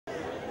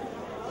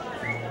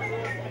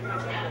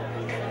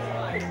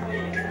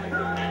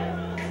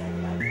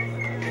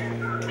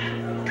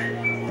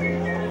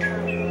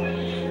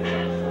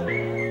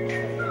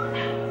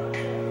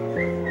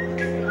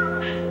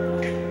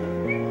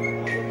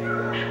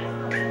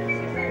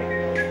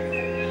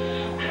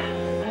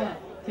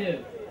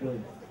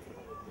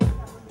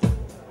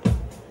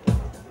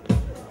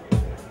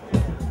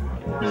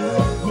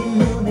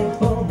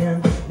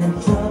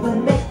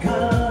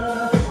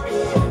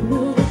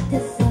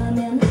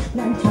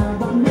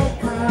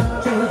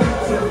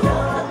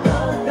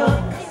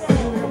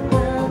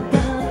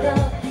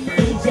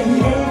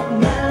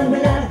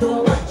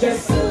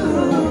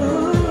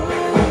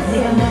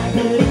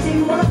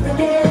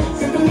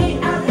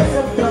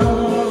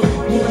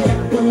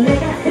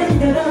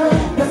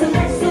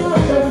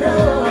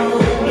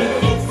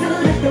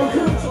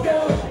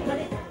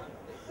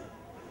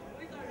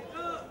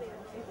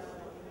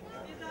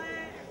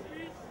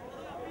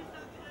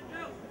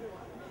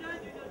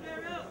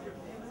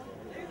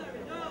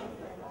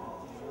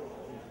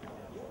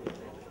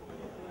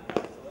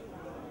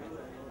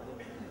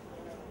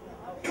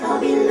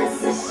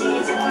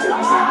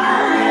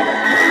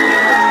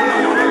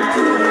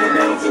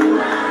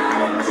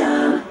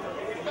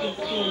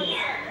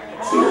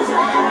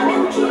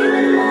주저하면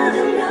기분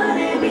모든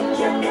너를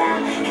비켜가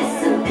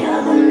가슴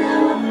펴고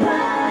나와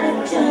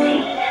바라죠.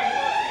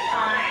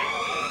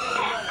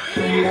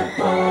 Bring the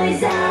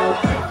boys out.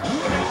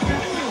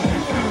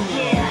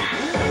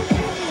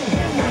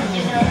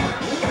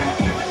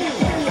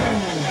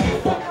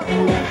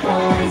 Bring the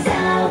boys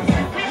out.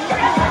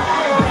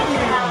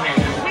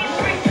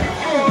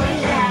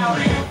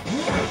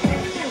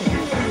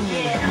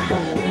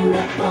 Bring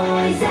the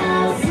boys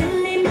out.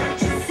 숨이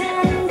멈춘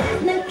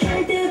난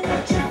칼들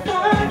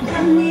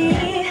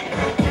꽂혀버렸니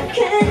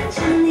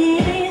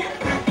괜찮니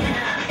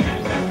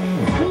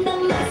한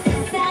번만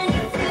세상이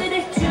그댈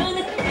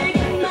주눅들게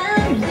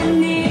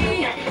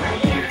만드니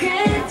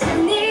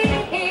괜찮니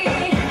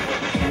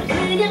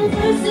그냥 볼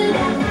수가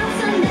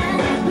없어 난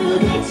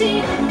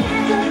부딪히고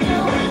깨져도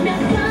몇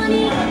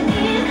번이고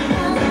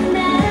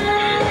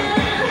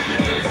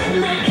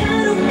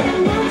날카롭게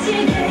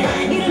멈추게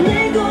이런 내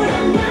고런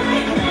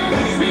말만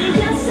네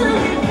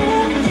가슴을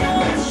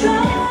보여줘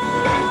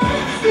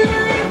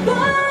My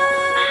boy.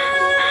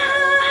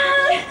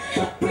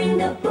 Bring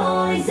the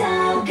boys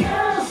out.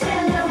 Girls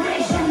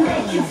generation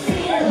make you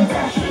feel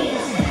the heat.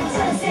 전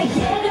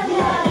세계가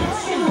너를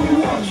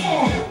주목해.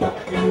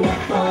 Bring the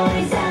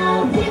boys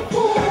out.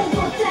 위풍도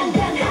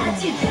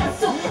단단하지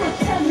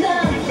뼛속부터 넌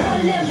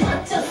원래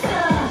멋졌어.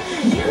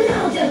 You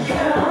know the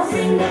girls.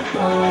 Bring the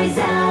boys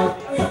out.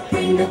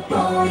 Bring the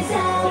boys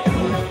out.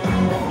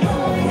 Bring the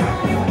boys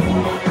out.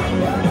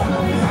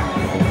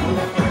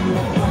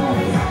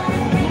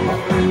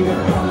 Bring the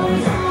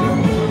boys out.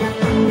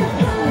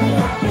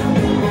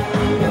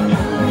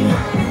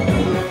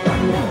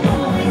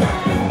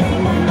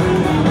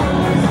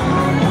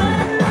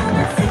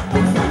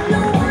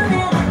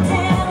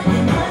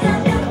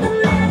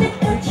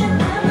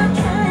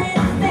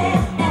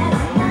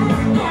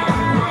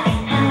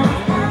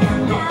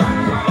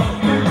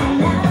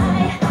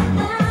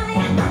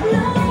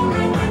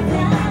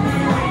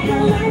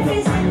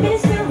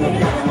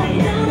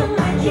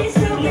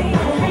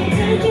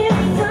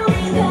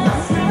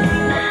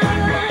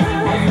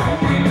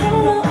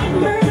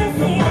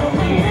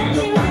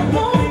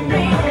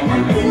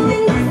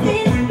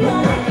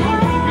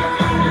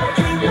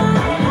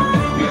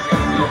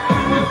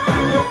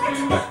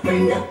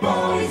 Bring the boys out. Bring the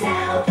boys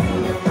out. Bring the boys out. Bring the boys out.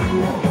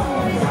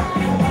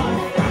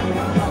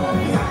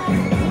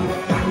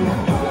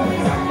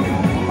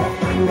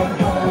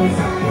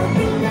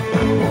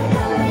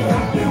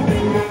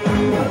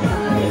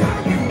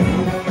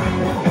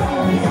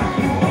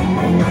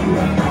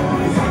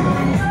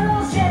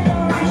 Girls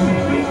generation,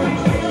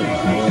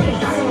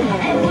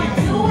 and we're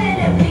doing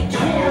it. We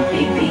can't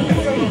be beat.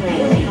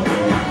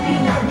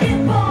 Get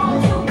born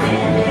to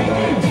win it.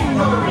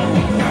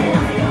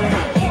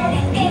 Get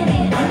it in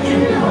it. You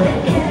know it.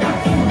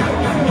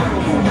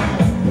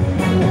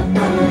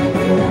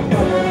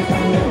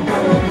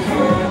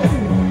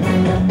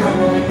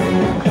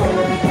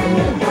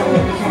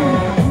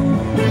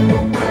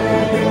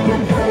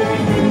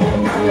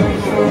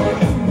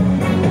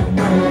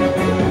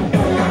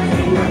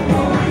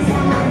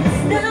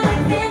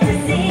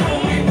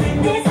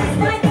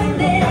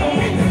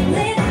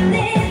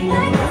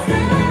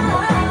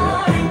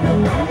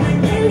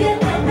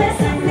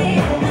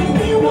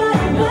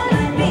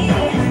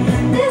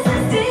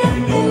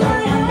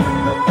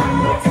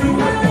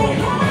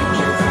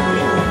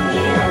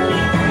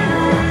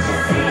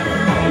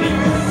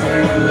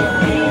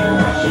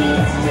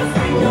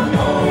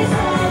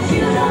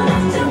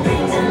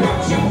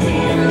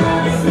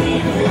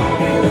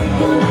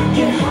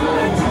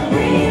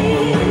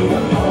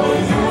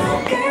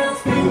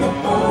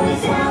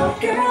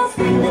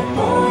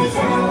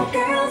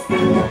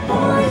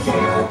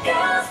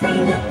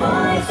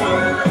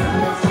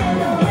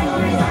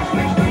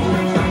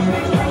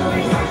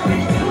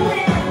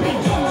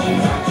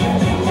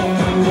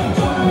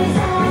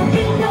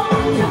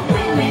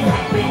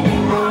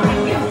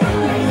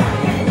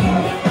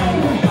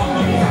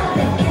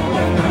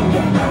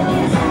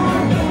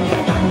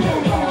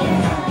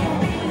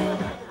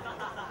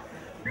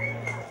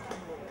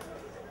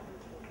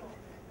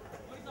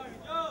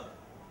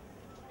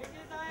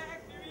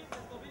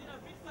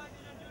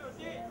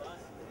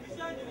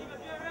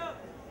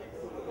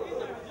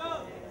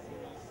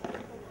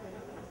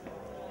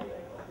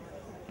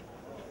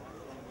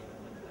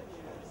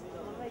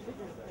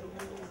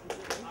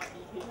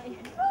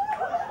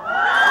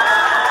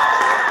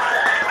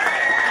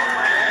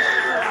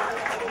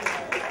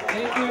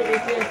 Thank you,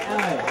 Acs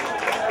I.